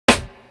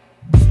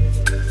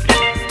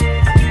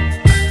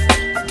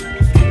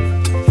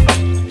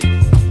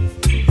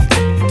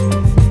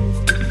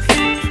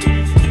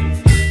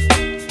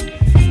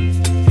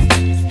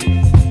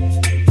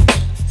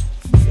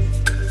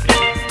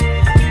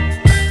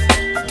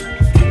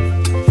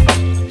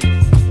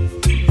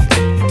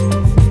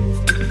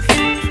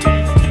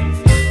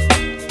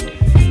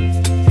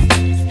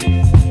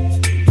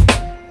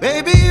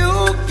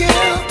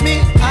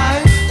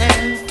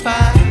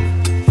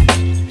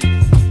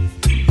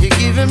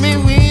giving me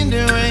wind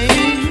and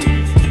rain.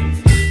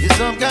 You're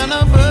some kind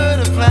of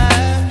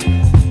butterfly.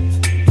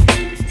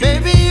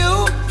 Baby,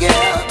 you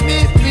give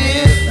me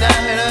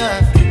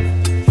midnight.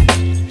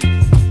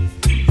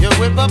 You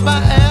whip up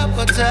my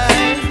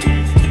appetite.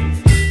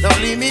 Don't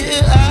leave me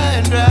here high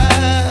and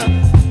dry.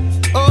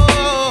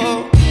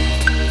 Oh,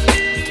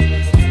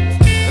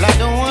 well, I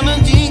don't wanna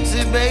jinx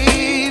it,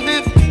 baby,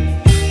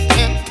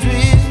 and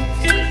twist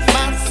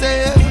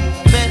myself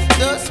at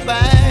the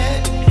spine.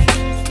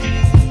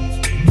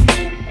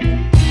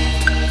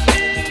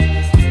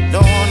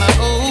 Don't wanna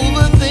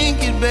overthink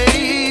it,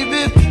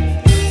 baby.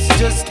 It's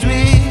just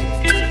twist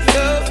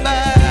your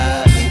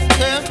body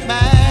and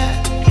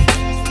mine.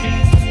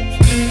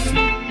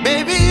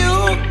 Baby, you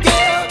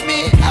give me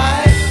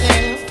ice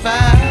and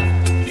fire.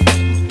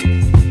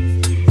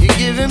 You're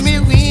giving me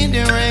wind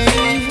and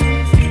rain.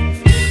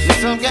 You're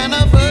some kind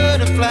of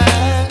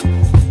butterfly.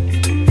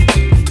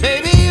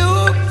 Baby, you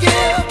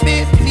give me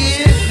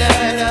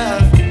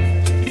midnight.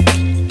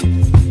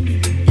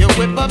 You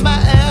whip up my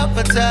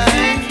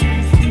appetite.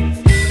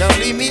 Don't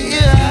leave me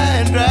here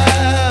high and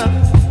dry.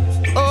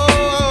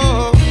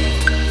 Oh,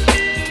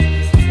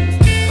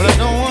 but I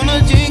don't wanna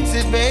jinx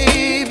it,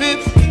 baby.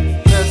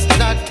 Let's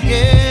not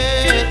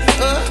get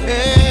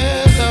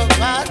ahead of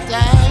my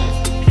time.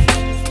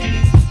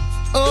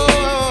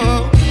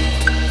 Oh,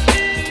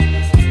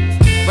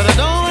 but I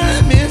don't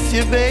wanna miss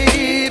you,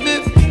 baby.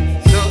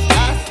 So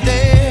I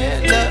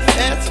stand up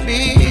and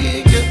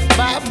speak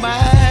my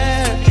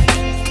mind.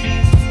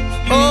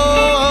 Oh.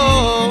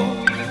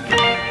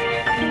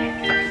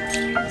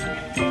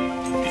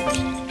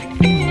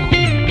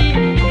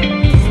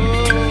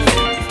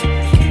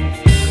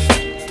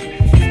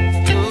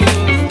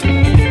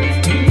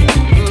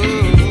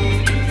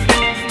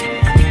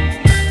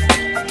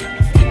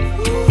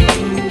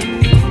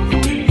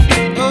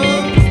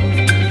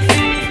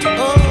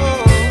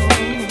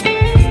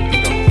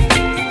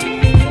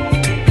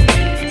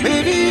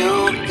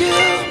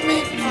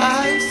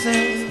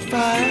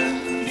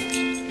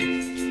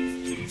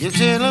 You're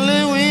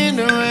chilling wind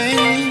and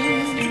rain.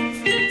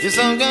 You're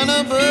some kind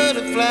of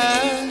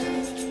butterfly.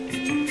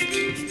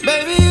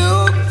 Baby, you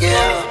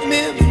give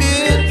me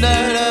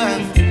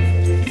midnight.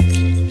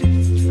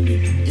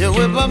 You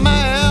whip up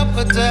my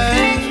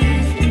appetite.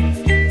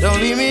 Don't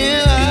leave me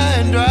here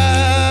high and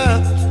dry.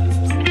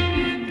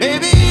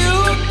 Baby, you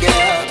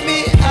give me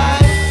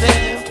ice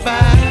and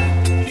fire.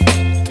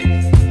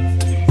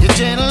 You're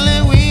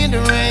channeling wind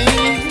and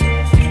rain.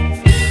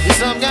 You're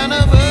some kind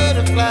of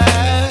butterfly.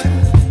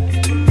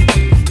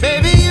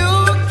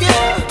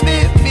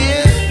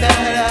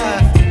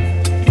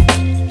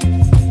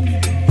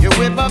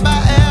 Whip up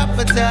my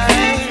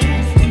appetite.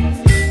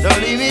 Don't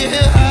leave me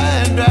here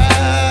high and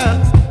dry.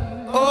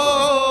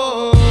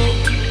 Oh,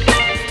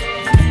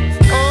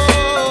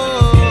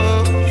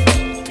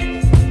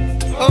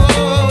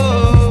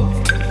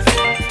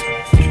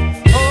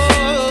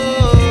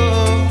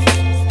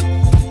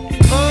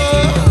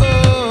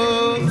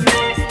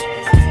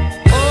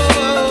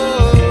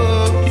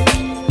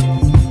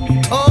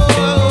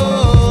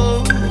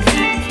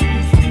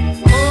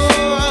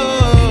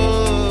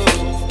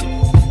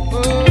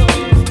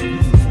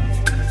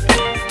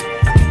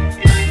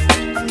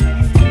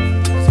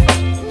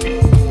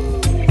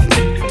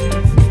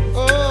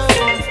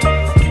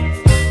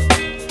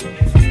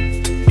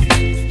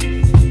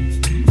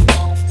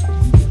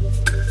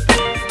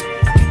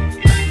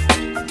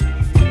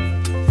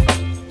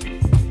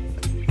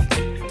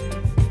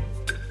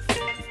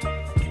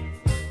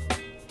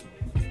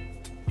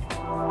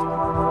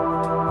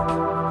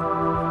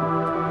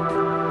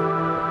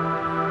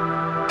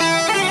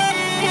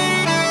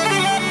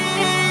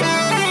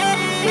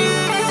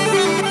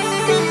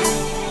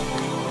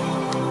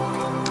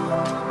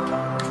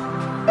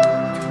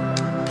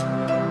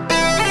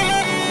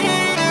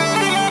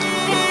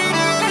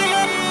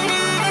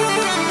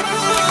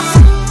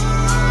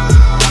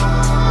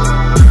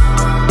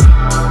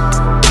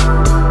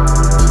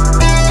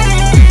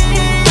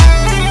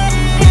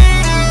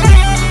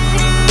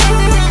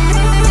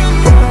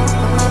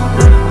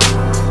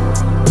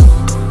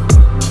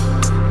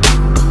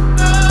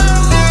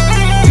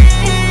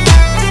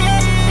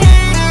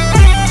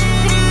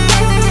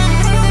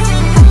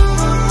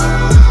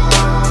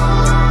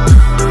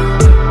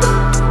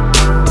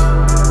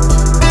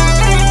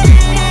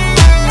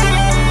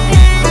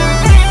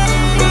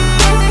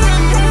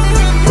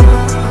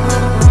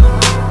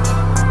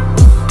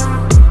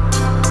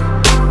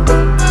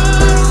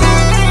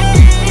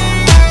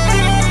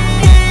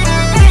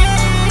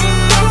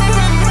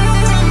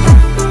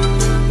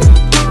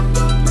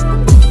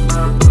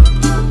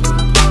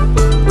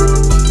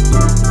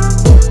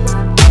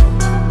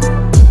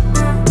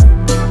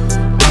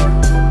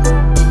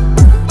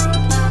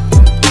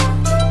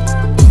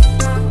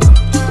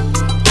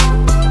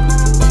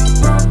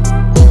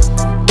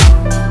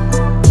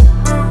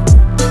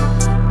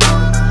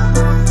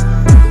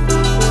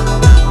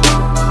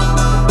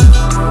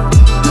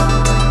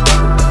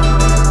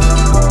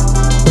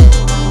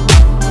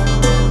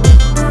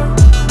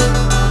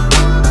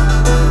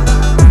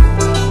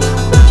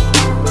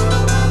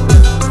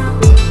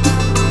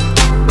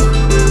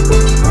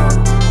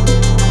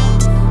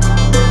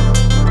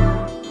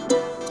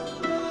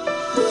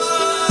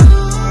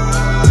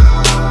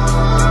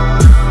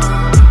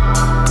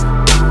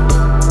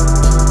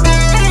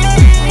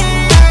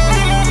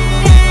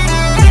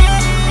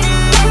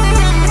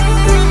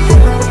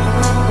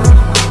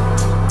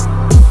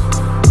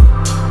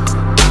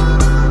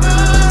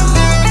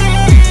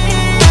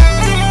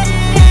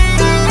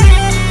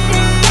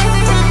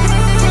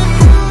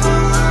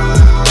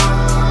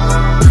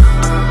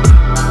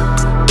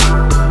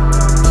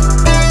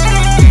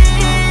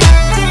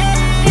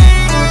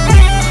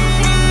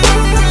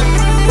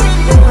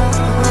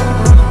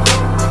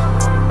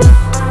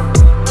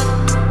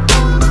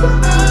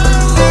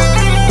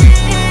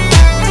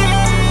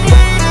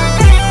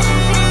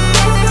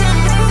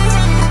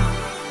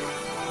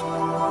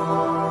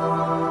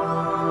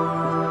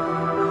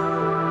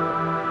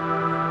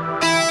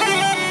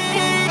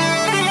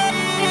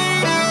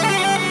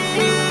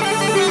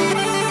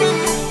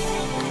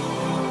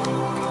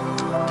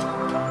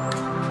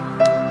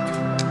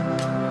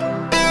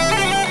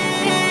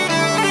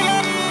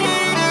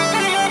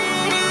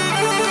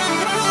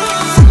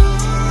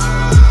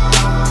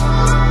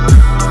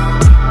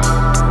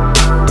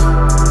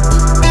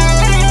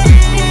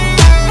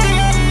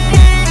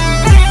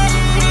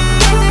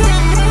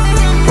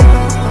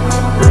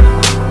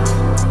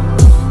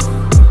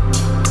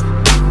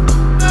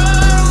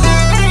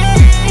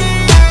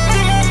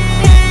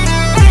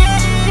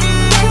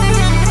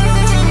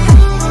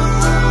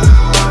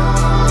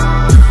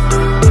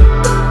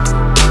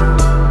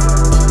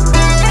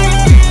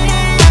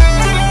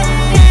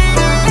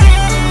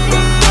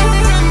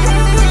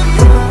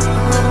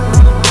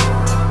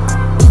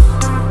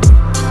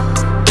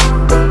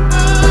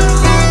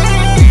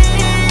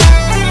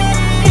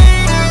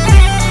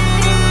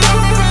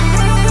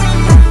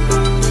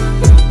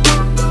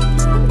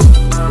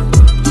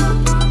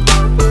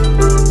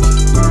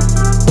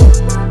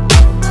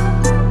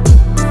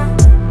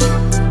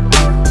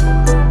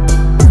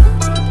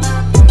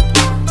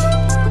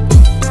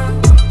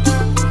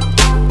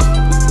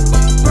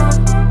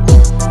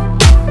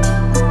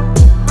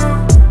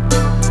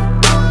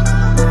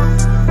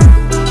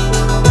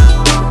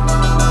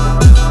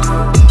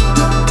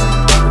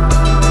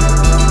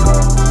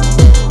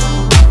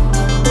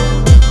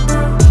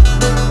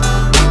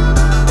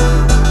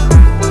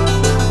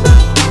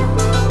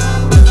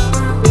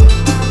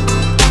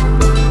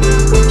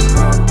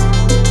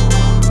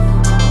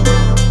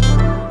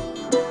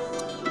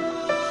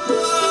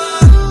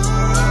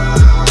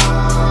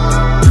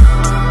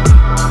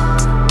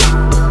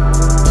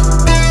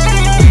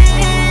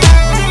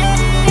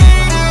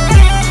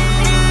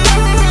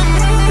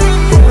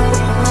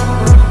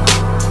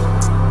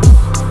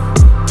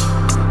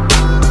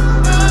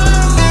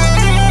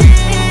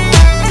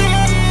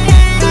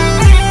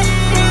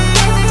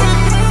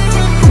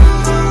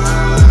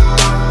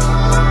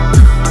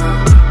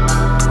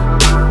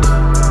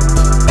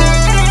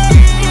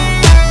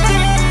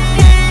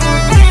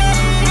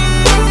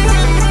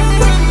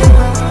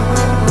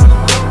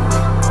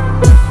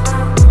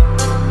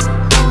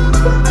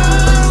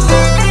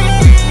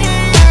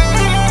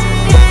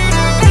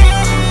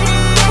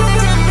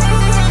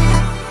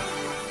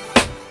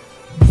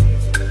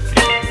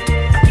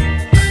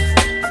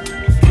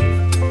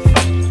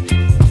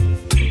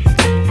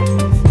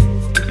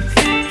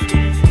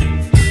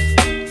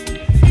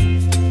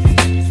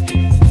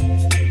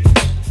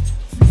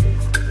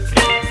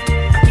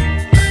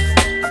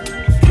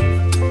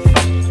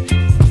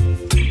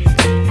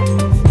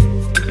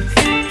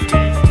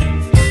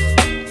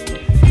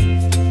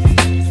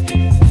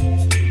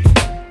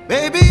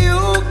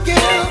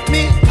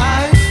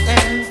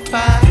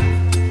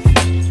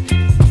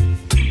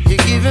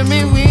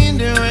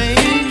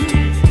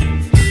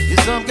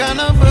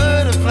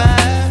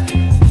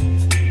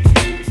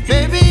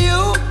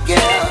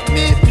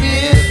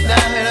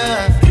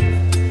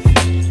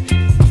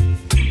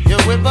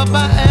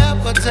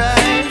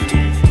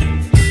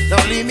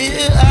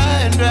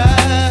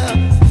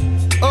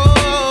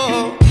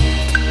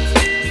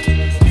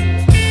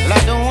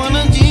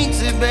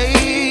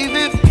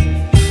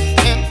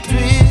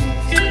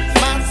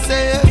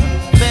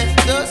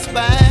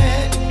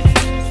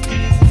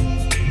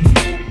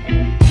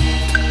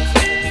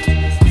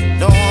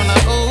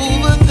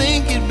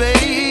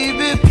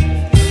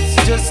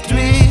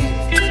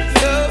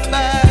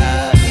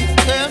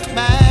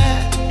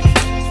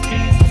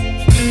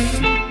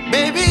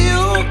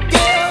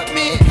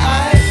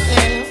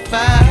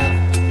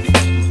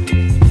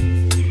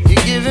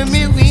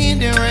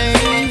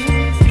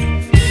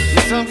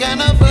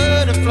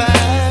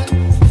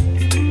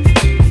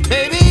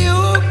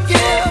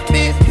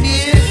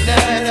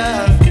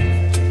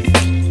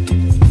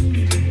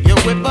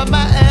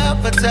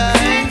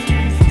 appetite.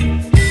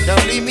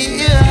 Don't leave me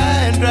here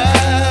high and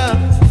dry.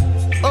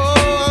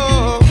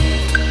 Oh,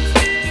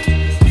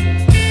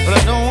 but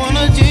I don't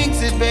wanna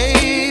jinx it,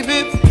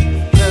 baby.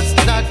 Let's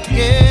not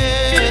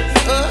get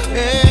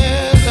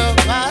ahead of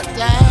my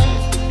time.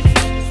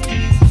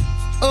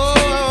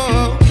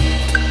 Oh,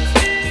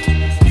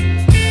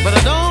 but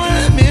I don't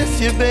wanna miss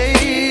you,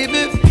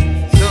 baby.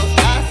 So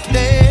I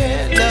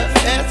stand up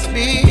and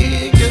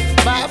speak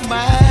my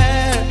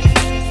mind.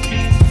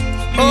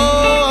 Oh.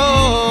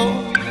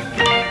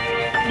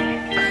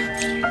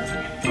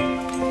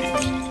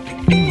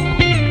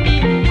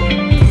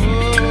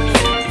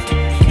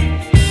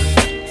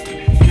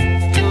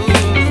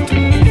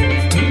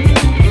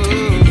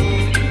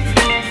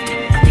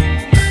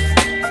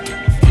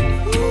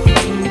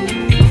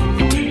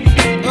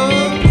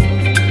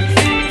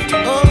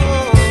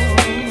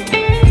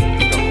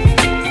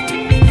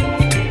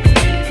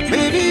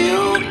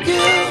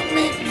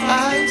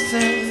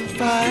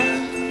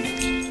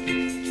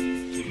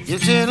 You're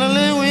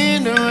chilling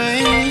wind and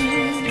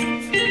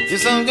rain. You're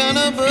some kind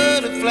of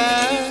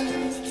butterfly.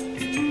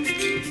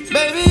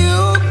 Baby,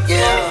 you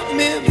give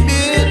me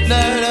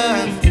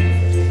midnight.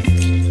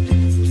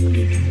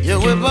 You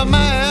whip up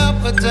my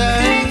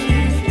appetite.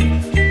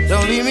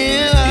 Don't leave me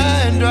here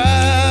high and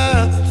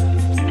dry.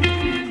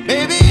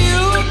 Baby,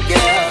 you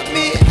give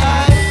me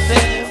ice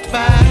and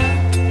fire.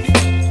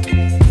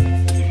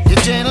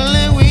 You're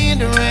channeling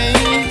wind and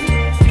rain.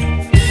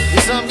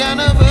 You're some kind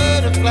of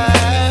butterfly.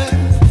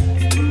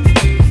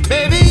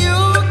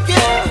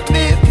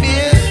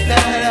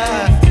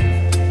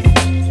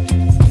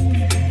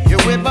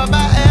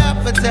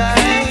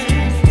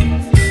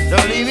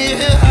 Don't leave me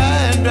here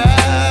high and dry.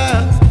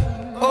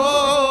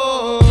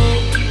 Oh,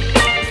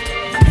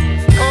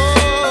 oh,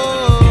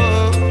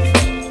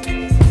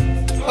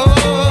 oh,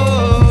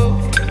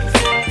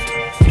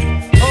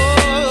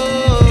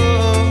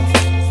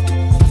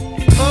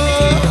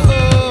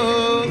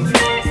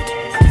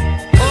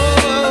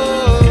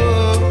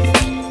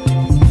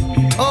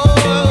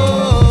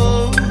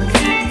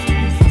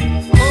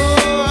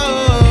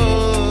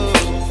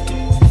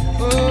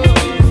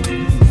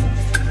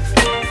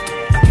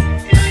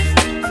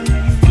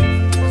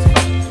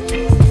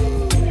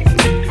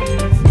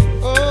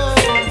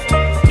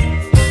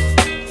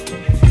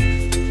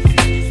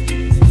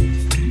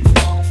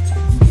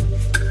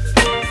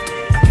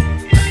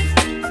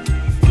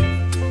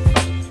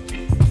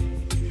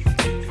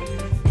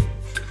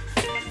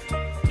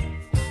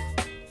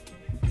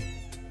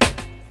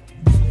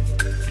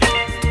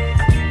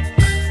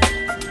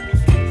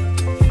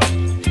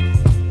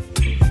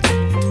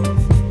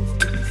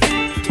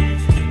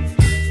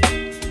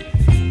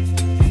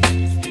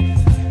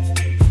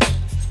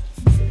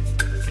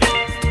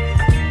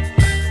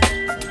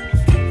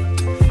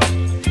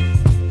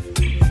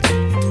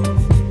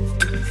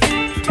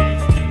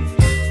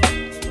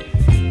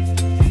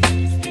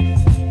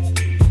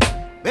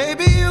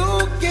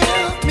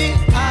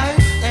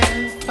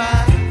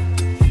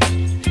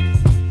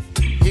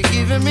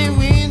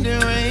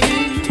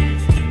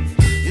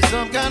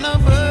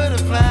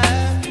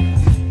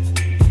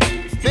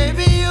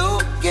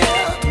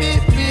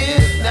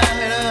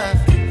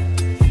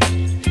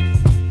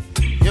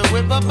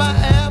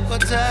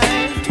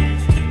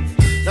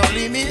 don't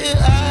leave me here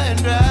high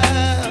and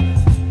dry.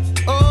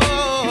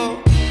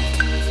 Oh,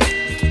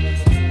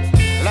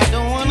 well, I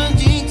don't wanna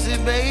jinx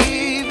it,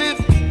 baby,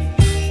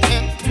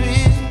 and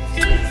twist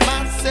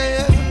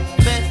myself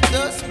at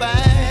the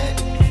spine.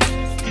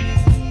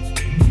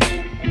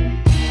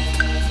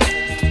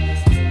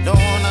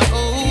 Don't wanna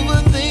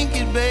overthink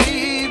it,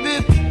 baby.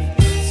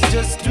 It's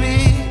just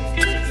twist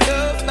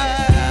your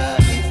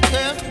body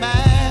and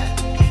mine.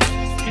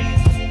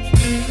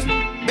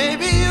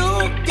 Baby, you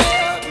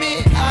give me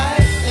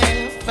ice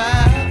and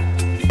fire.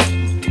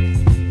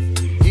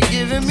 You're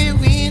giving me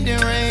wind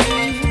and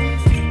rain.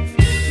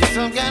 You're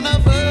some kind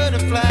of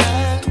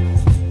butterfly.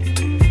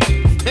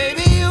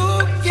 Baby, you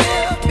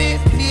give me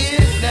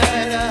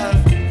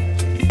midnight.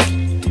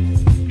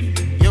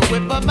 You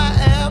whip up my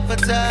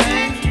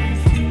appetite.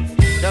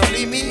 Don't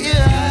leave me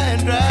here high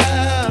and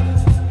dry.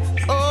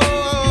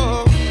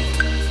 Oh,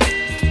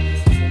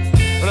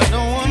 but I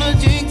don't wanna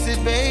jinx it,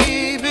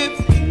 baby.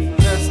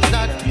 Let's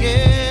not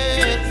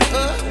get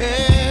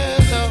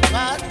ahead of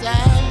my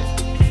time.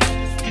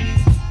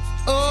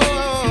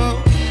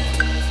 Oh,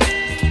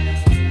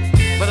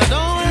 but I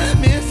don't wanna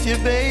miss you,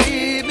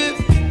 baby.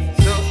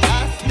 So I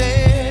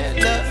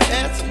stand up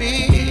and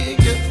speak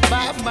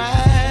my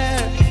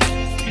mind.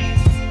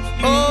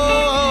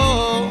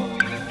 Oh,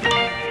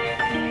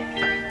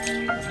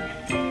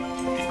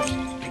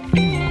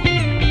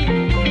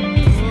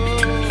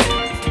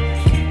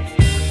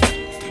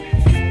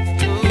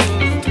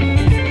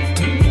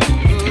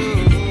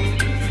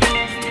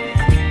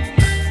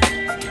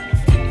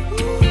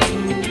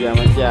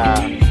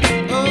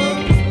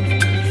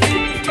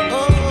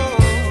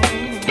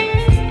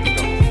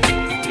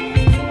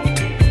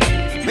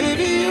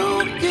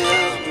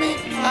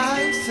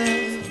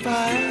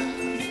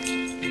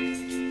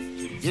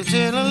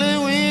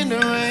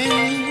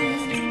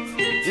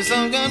 You're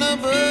some kind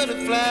of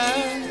butterfly.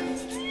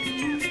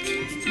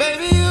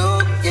 Baby,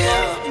 you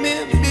give me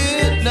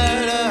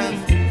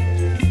midnight.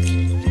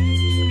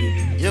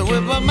 You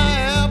whip up my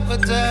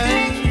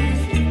appetite.